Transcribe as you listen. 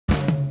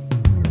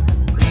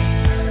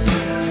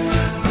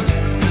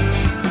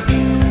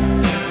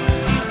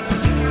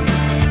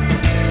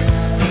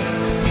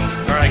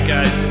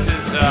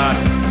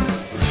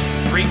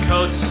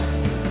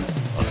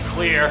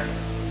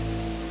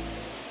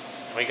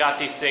got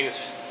these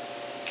things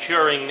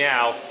curing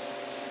now.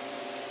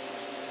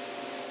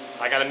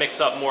 I got to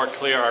mix up more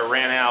clear. I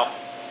ran out.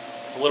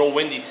 It's a little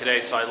windy today,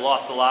 so I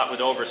lost a lot with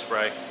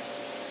overspray.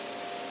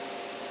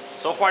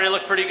 So far they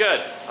look pretty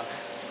good.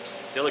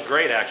 They look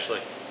great,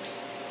 actually.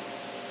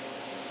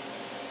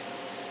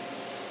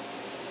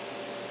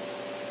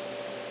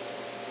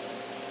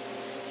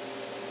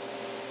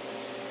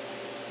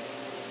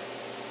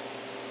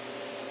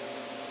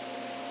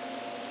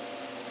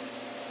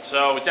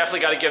 So we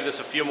definitely got to give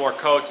this a few more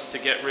coats to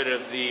get rid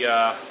of the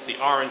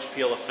orange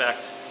peel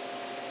effect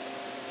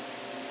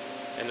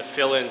and to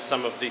fill in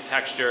some of the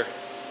texture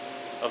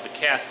of the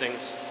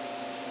castings.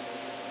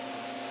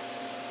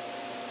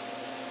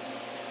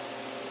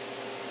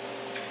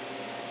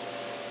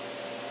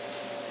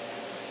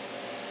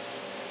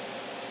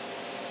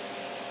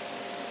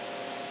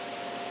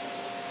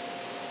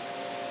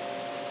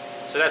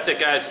 So that's it,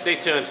 guys. Stay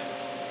tuned.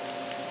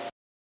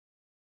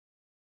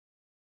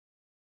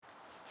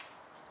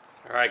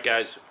 Alright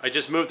guys, I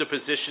just moved the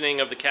positioning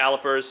of the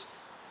calipers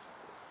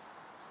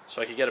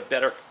so I could get a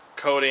better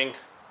coating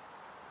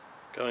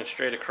going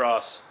straight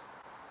across.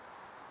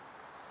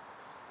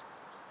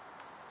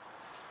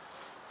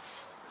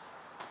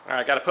 Alright,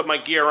 I got to put my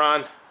gear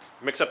on,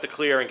 mix up the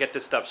clear, and get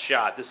this stuff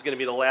shot. This is going to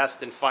be the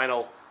last and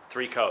final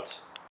 3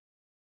 coats.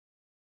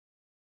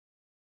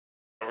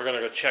 We're going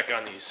to go check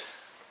on these.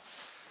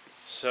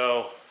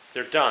 So,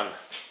 they're done.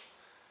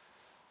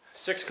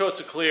 6 coats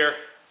of clear.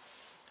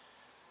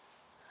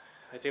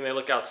 I think they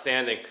look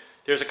outstanding.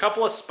 There's a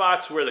couple of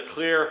spots where the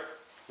clear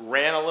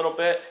ran a little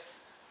bit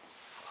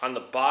on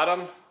the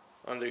bottom,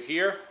 under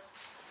here,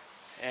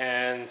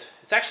 and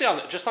it's actually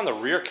on just on the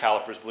rear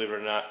calipers, believe it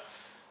or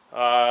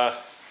not.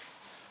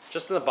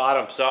 Just on the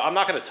bottom. So I'm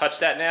not going to touch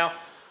that now.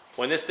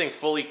 When this thing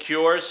fully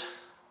cures,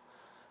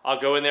 I'll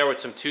go in there with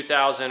some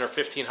 2000 or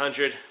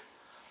 1500.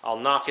 I'll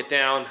knock it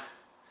down.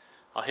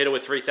 I'll hit it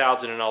with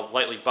 3000 and I'll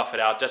lightly buff it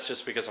out. That's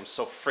just because I'm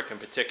so freaking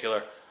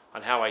particular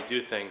on how I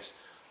do things.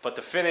 But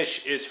the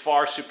finish is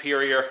far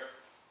superior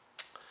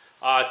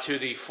to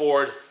the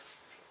Ford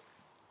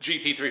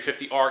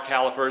GT350R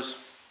calipers.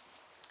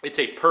 It's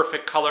a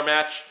perfect color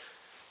match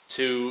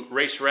to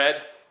Race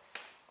Red.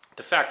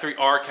 The Factory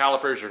R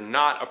calipers are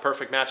not a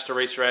perfect match to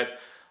Race Red.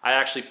 I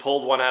actually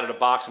pulled one out of the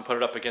box and put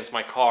it up against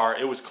my car.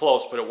 It was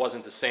close, but it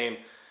wasn't the same.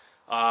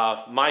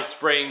 My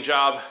spraying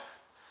job,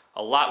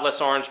 a lot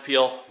less orange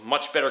peel,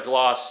 much better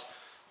gloss,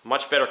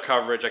 much better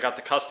coverage. I got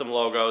the custom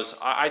logos.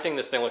 I think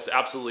this thing looks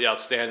absolutely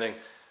outstanding.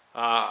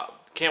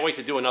 Can't wait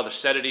to do another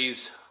set of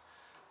these,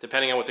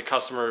 depending on what the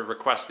customer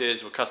request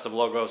is, with custom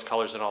logos,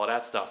 colors, and all of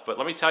that stuff. But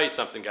let me tell you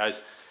something,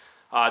 guys.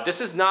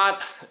 This is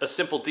not a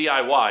simple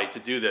DIY to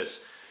do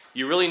this.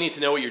 You really need to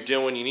know what you're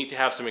doing. You need to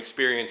have some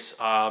experience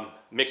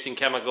mixing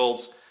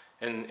chemicals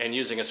and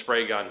using a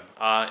spray gun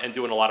and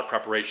doing a lot of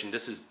preparation.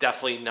 This is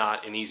definitely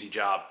not an easy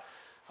job.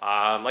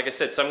 Like I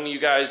said, some of you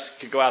guys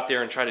could go out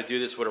there and try to do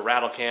this with a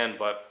rattle can,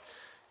 but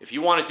if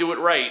you want to do it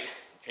right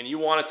and you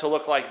want it to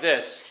look like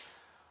this,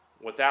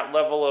 with that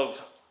level of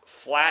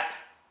flat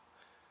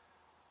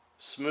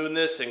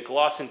smoothness and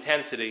gloss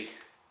intensity,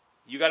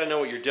 you got to know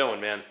what you're doing,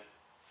 man.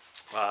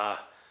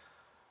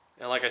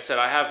 And like I said,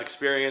 I have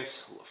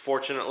experience,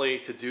 fortunately,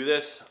 to do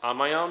this on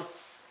my own.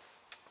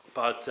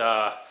 But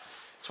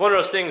it's one of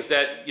those things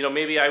that, you know,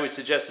 maybe I would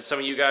suggest to some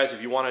of you guys,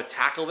 if you want to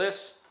tackle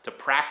this, to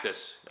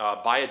practice.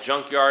 Buy a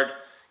junkyard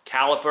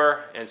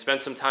caliper and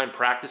spend some time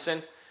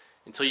practicing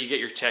until you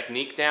get your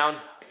technique down.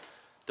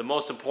 The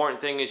most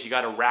important thing is you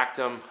got to rack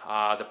them,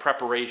 the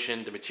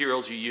preparation, the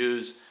materials you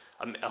use,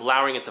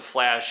 allowing it to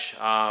flash,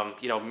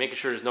 you know, making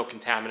sure there's no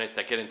contaminants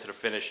that get into the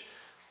finish.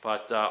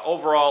 But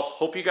overall,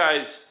 hope you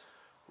guys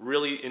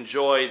really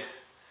enjoyed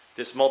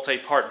this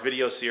multi-part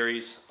video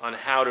series on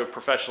how to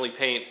professionally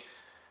paint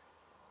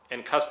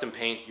and custom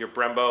paint your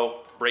Brembo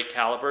brake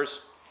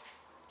calipers,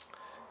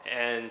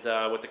 and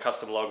with the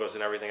custom logos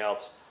and everything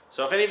else.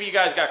 So if any of you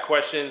guys got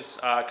questions,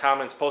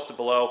 comments, post it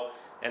below.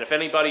 And if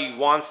anybody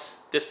wants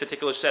this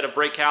particular set of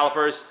brake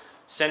calipers,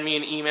 send me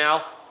an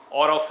email,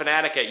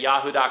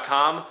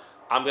 autofanatic@yahoo.com.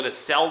 I'm going to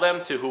sell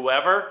them to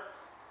whoever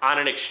on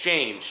an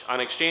exchange.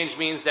 On exchange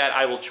means that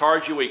I will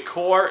charge you a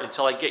core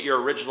until I get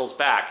your originals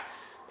back.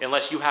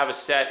 Unless you have a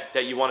set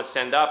that you want to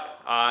send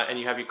up and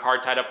you have your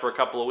card tied up for a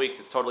couple of weeks,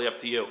 it's totally up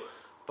to you.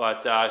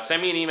 But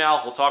send me an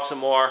email, we'll talk some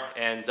more,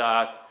 and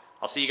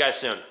I'll see you guys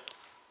soon.